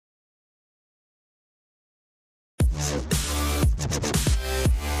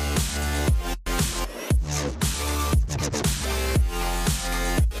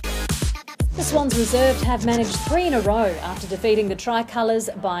Swans reserve have managed 3 in a row after defeating the Tricolours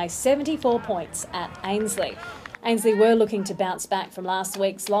by 74 points at Ainslie. Ainslie were looking to bounce back from last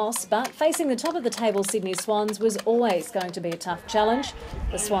week's loss, but facing the top of the table Sydney Swans was always going to be a tough challenge.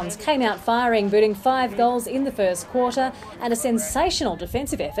 The Swans came out firing, booting 5 goals in the first quarter, and a sensational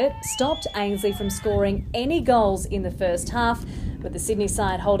defensive effort stopped Ainslie from scoring any goals in the first half, with the Sydney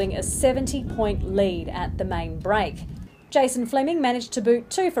side holding a 70-point lead at the main break. Jason Fleming managed to boot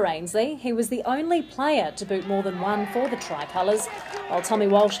 2 for Ainslie. He was the only player to boot more than 1 for the Tricolours. While Tommy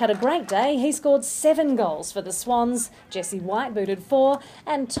Walsh had a great day, he scored 7 goals for the Swans. Jesse White booted 4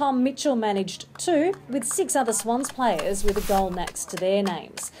 and Tom Mitchell managed 2, with 6 other Swans players with a goal next to their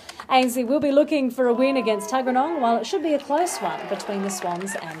names. Ainslie will be looking for a win against Tuggeranong, while it should be a close one between the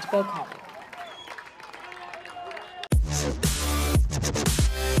Swans and Belconnen.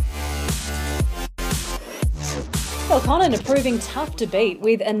 Belconnen are proving tough to beat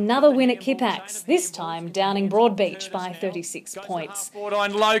with another win at Kippax, this time downing Broadbeach by 36 points.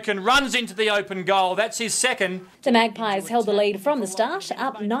 14 Loken runs into the open goal, that's his second. The Magpies held the lead from the start,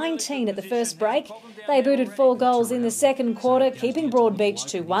 up 19 at the first break. They booted 4 goals in the second quarter, keeping Broadbeach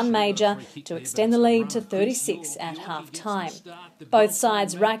to 1 major to extend the lead to 36 at half-time. Both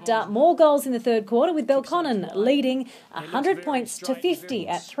sides racked up more goals in the third quarter, with Belconnen leading 100 points to 50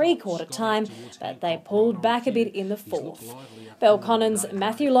 at three-quarter time, but they pulled back a bit in the fourth. Belconnen's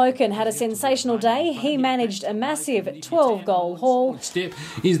Matthew Loken had a sensational day. He managed a massive 12-goal haul.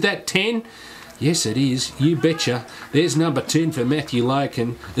 Is that 10? Yes, it is. You betcha. There's number 10 for Matthew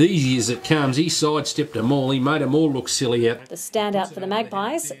Loken. Easy as it comes. He sidestepped them all. He made them all look sillier. The standout for the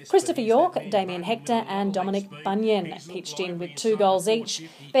Magpies, Christopher York, Damien Hector and Dominic Bunyan pitched in with 2 goals each.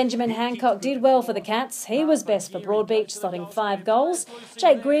 Benjamin Hancock did well for the Cats. He was best for Broadbeach, slotting 5 goals.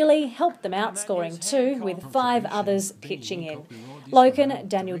 Jake Greeley helped them out, scoring 2, with 5 others pitching in. Loken,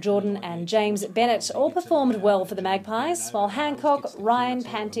 Daniel Jordan and James Bennett all performed well for the Magpies, while Hancock, Ryan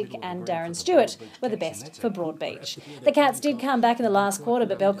Pantic and Darren Stewart were the best for Broadbeach. The Cats did come back in the last quarter,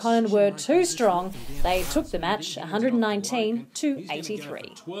 but Belconnen were too strong. They took the match 119 to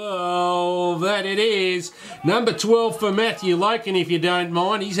 83. 12, that it is. Number 12 for Matthew Loken, if you don't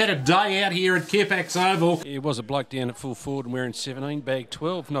mind. He's had a day out here at Kippax Oval. It was a bloke down at full forward and wearing 17, bag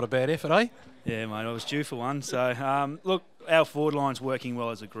 12. Not a bad effort, eh? Yeah, mate, I was due for one. So, look, our forward line's working well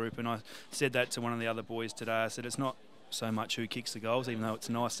as a group, and I said that to one of the other boys today. I said it's not so much who kicks the goals, even though it's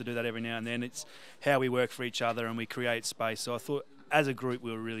nice to do that every now and then. It's how we work for each other and we create space. So I thought, as a group,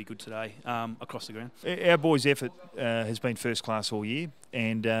 we were really good today across the ground. Our boys' effort has been first class all year,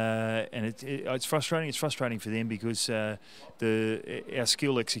 and it's frustrating. It's frustrating for them because our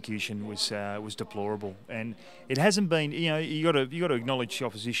skill execution was deplorable, and it hasn't been. You know, you got to acknowledge the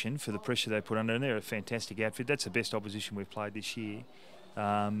opposition for the pressure they put under, and they're a fantastic outfit. That's the best opposition we've played this year,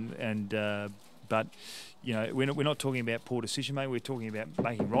 but you know, we're not talking about poor decision making. We're talking about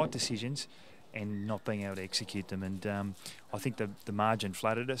making right decisions and not being able to execute them. And I think the margin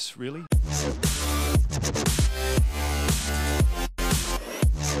flattered us, really.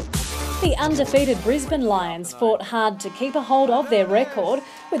 The undefeated Brisbane Lions fought hard to keep a hold of their record,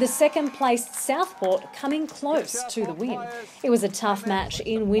 with the second-placed Southport coming close to the win. It was a tough match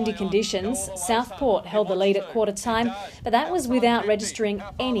in windy conditions. Southport held the lead at quarter time, but that was without registering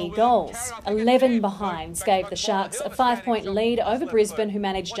any goals. 11 behinds gave the Sharks a 5-point lead over Brisbane, who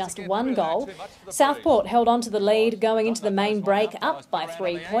managed just 1 goal. Southport held on to the lead going into the main break, up by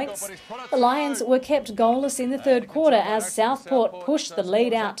 3 points. The Lions were kept goalless in the third quarter as Southport pushed the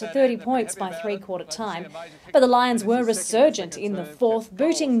lead out to 30 points by three-quarter time. But the Lions were resurgent in the fourth,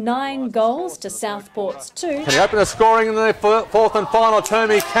 booting 9 goals to Southport's 2. Can he open the scoring in the fourth and final term?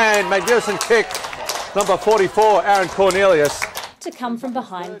 He can. Magnificent kick. Number 44, Aaron Cornelius. To come from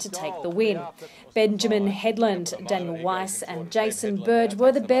behind to take the win. Benjamin Headland, Daniel Weiss and Jason Burge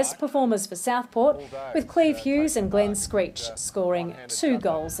were the best performers for Southport, with Cleve Hughes and Glenn Screech scoring 2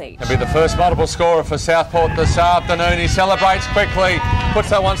 goals each. He'll be the first multiple scorer for Southport this afternoon. He celebrates quickly, puts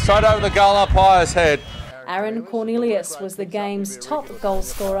that one straight over the goal umpire's head. Aaron Cornelius was the game's top goal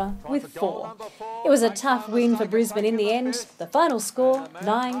scorer with 4. It was a tough win for Brisbane in the end. The final score,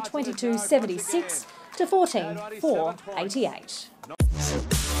 9-22-76 to 14-4-88.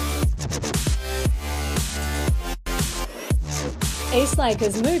 Eastlake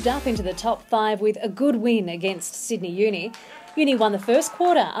has moved up into the top 5 with a good win against Sydney Uni. Uni won the first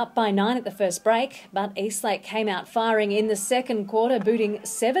quarter, up by 9 at the first break, but Eastlake came out firing in the second quarter, booting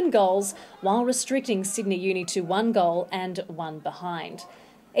 7 goals while restricting Sydney Uni to 1 goal and 1 behind.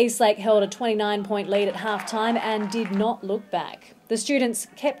 Eastlake held a 29-point lead at half-time and did not look back. The students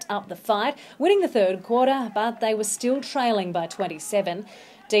kept up the fight, winning the third quarter, but they were still trailing by 27.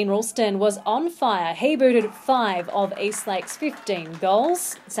 Dean Ralston was on fire. He booted 5 of Eastlake's 15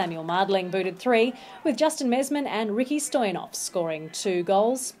 goals. Samuel Mardling booted 3, with Justin Mesman and Ricky Stoyanov scoring 2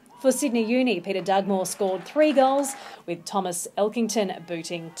 goals. For Sydney Uni, Peter Dugmore scored 3 goals, with Thomas Elkington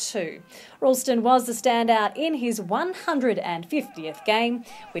booting 2. Ralston was the standout in his 150th game,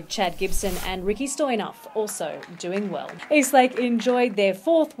 with Chad Gibson and Ricky Stoyanov also doing well. Eastlake enjoyed their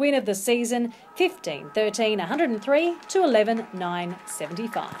 4th win of the season, 15-13, 103 to 11-9,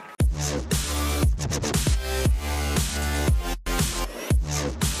 75.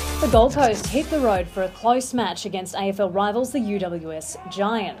 The Gold Coast hit the road for a close match against AFL rivals the UWS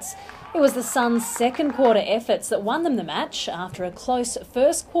Giants. It was the Suns' second quarter efforts that won them the match after a close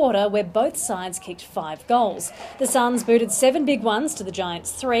first quarter where both sides kicked 5 goals. The Suns booted 7 big ones to the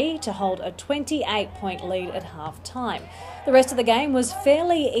Giants' 3 to hold a 28-point lead at half-time. The rest of the game was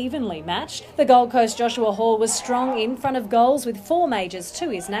fairly evenly matched. The Gold Coast Joshua Hall was strong in front of goals with 4 majors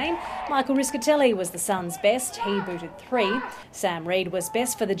to his name. Michael Riscatelli was the Suns' best. He booted 3. Sam Reid was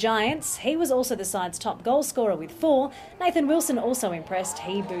best for the Giants. He was also the side's top goal scorer with 4. Nathan Wilson also impressed.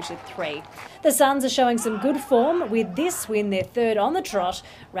 He booted 3. The Suns are showing some good form. With this win, their 3rd on the trot.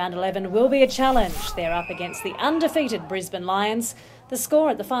 Round 11 will be a challenge. They're up against the undefeated Brisbane Lions. The score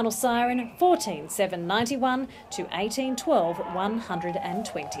at the final siren, 14-7-91 to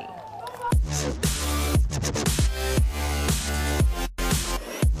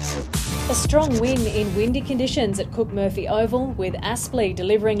 18-12-120. A strong win in windy conditions at Cook Murphy Oval, with Aspley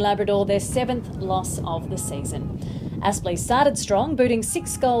delivering Labrador their 7th loss of the season. Aspley started strong, booting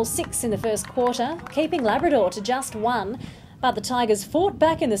 6 goals, 6 in the first quarter, keeping Labrador to just 1. But the Tigers fought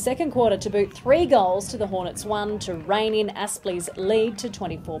back in the second quarter to boot 3 goals to the Hornets' 1 to rein in Aspley's lead to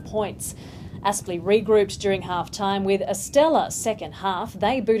 24 points. Aspley regrouped during half-time with a stellar second half.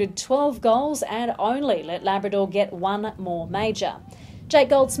 They booted 12 goals and only let Labrador get 1 more major. Jake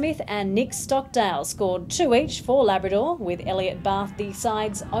Goldsmith and Nick Stockdale scored 2 each for Labrador, with Elliot Bath the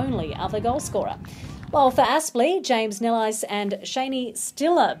side's only other goal scorer. While for Aspley, James Nellis and Shaney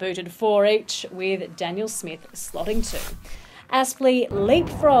Stiller booted 4 each, with Daniel Smith slotting 2. Aspley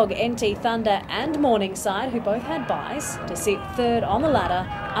leapfrog NT Thunder and Morningside, who both had byes, to sit 3rd on the ladder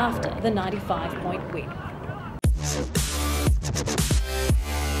after the 95-point win.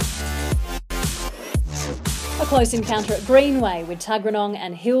 A close encounter at Greenway, with Tuggeranong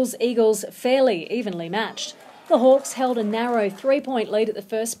and Hills Eagles fairly evenly matched. The Hawks held a narrow 3-point lead at the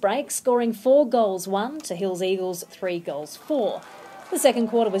first break, scoring 4 goals 1 to Hills Eagles 3 goals 4. The second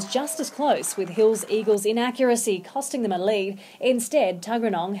quarter was just as close, with Hills Eagles' inaccuracy costing them a lead. Instead,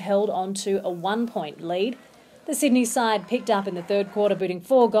 Tuggeranong held on to a 1-point lead. The Sydney side picked up in the third quarter, booting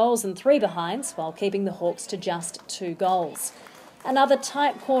 4 goals and 3 behinds, while keeping the Hawks to just 2 goals. Another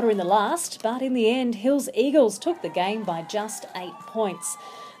tight quarter in the last, but in the end, Hills Eagles took the game by just 8 points.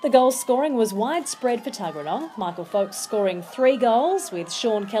 The goal scoring was widespread for Tuggeranong, Michael Folkes scoring 3 goals, with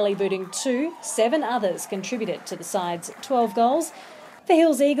Sean Kelly booting 2. 7 others contributed to the side's 12 goals. For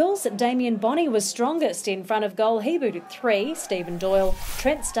Hills Eagles, Damien Bonney was strongest in front of goal. He booted 3. Stephen Doyle,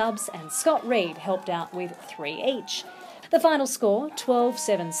 Trent Stubbs and Scott Reid helped out with 3 each. The final score,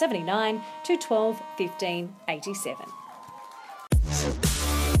 12-7-79 to 12-15-87.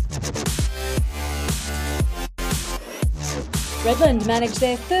 Redland managed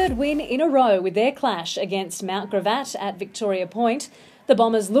their 3rd win in a row with their clash against Mount Gravatt at Victoria Point. The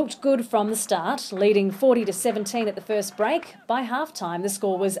Bombers looked good from the start, leading 40-17 at the first break. By half-time, the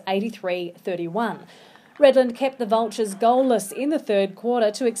score was 83-31. Redland kept the Vultures goalless in the third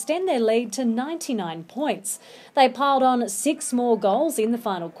quarter to extend their lead to 99 points. They piled on 6 more goals in the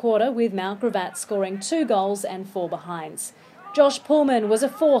final quarter, with Mount Gravatt scoring 2 goals and 4 behinds. Josh Pullman was a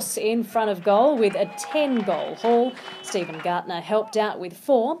force in front of goal with a 10-goal haul. Stephen Gartner helped out with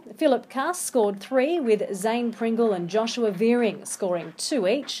 4. Philip Cass scored 3, with Zane Pringle and Joshua Veering scoring 2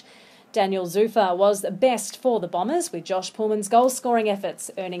 each. Daniel Zufa was best for the Bombers, with Josh Pullman's goal-scoring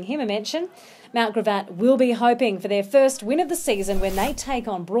efforts earning him a mention. Mount Gravatt will be hoping for their first win of the season when they take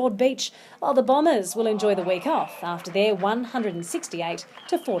on Broadbeach, while the Bombers will enjoy the week off after their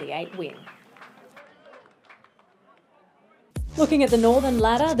 168-48 win. Looking at the Northern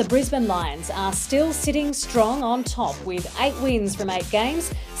Ladder, the Brisbane Lions are still sitting strong on top with 8 wins from 8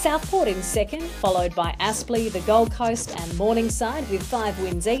 games. Southport in second, followed by Aspley, the Gold Coast and Morningside with 5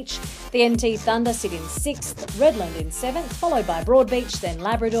 wins each. The NT Thunder sit in 6th, Redland in 7th, followed by Broadbeach, then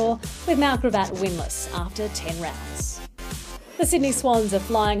Labrador, with Mount Gravatt winless after 10 rounds. The Sydney Swans are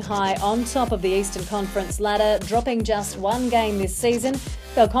flying high on top of the Eastern Conference ladder, dropping just 1 game this season.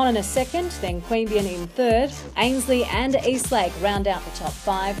 Belconnen is second, then Queanbeyan in third. Ainslie and Eastlake round out the top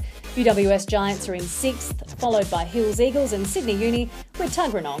 5. UWS Giants are in 6th, followed by Hills Eagles and Sydney Uni, with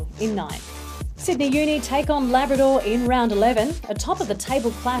Tuggeranong in 9th. Sydney Uni take on Labrador in round 11. A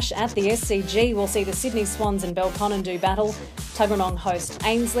top-of-the-table clash at the SCG will see the Sydney Swans and Belconnen do battle. Tuggeranong host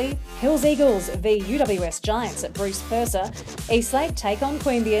Ainslie. Hills Eagles v UWS Giants at Bruce Purser. Eastlake take on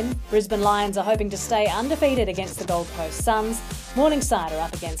Queanbeyan. Brisbane Lions are hoping to stay undefeated against the Gold Coast Suns. Morningside are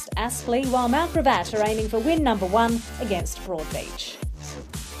up against Aspley, while Mount Gravatt are aiming for win number 1 against Broadbeach.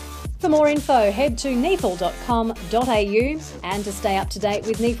 For more info, head to neafl.com.au, and to stay up to date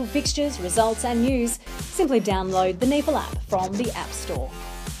with NEAFL fixtures, results and news, simply download the NEAFL app from the App Store.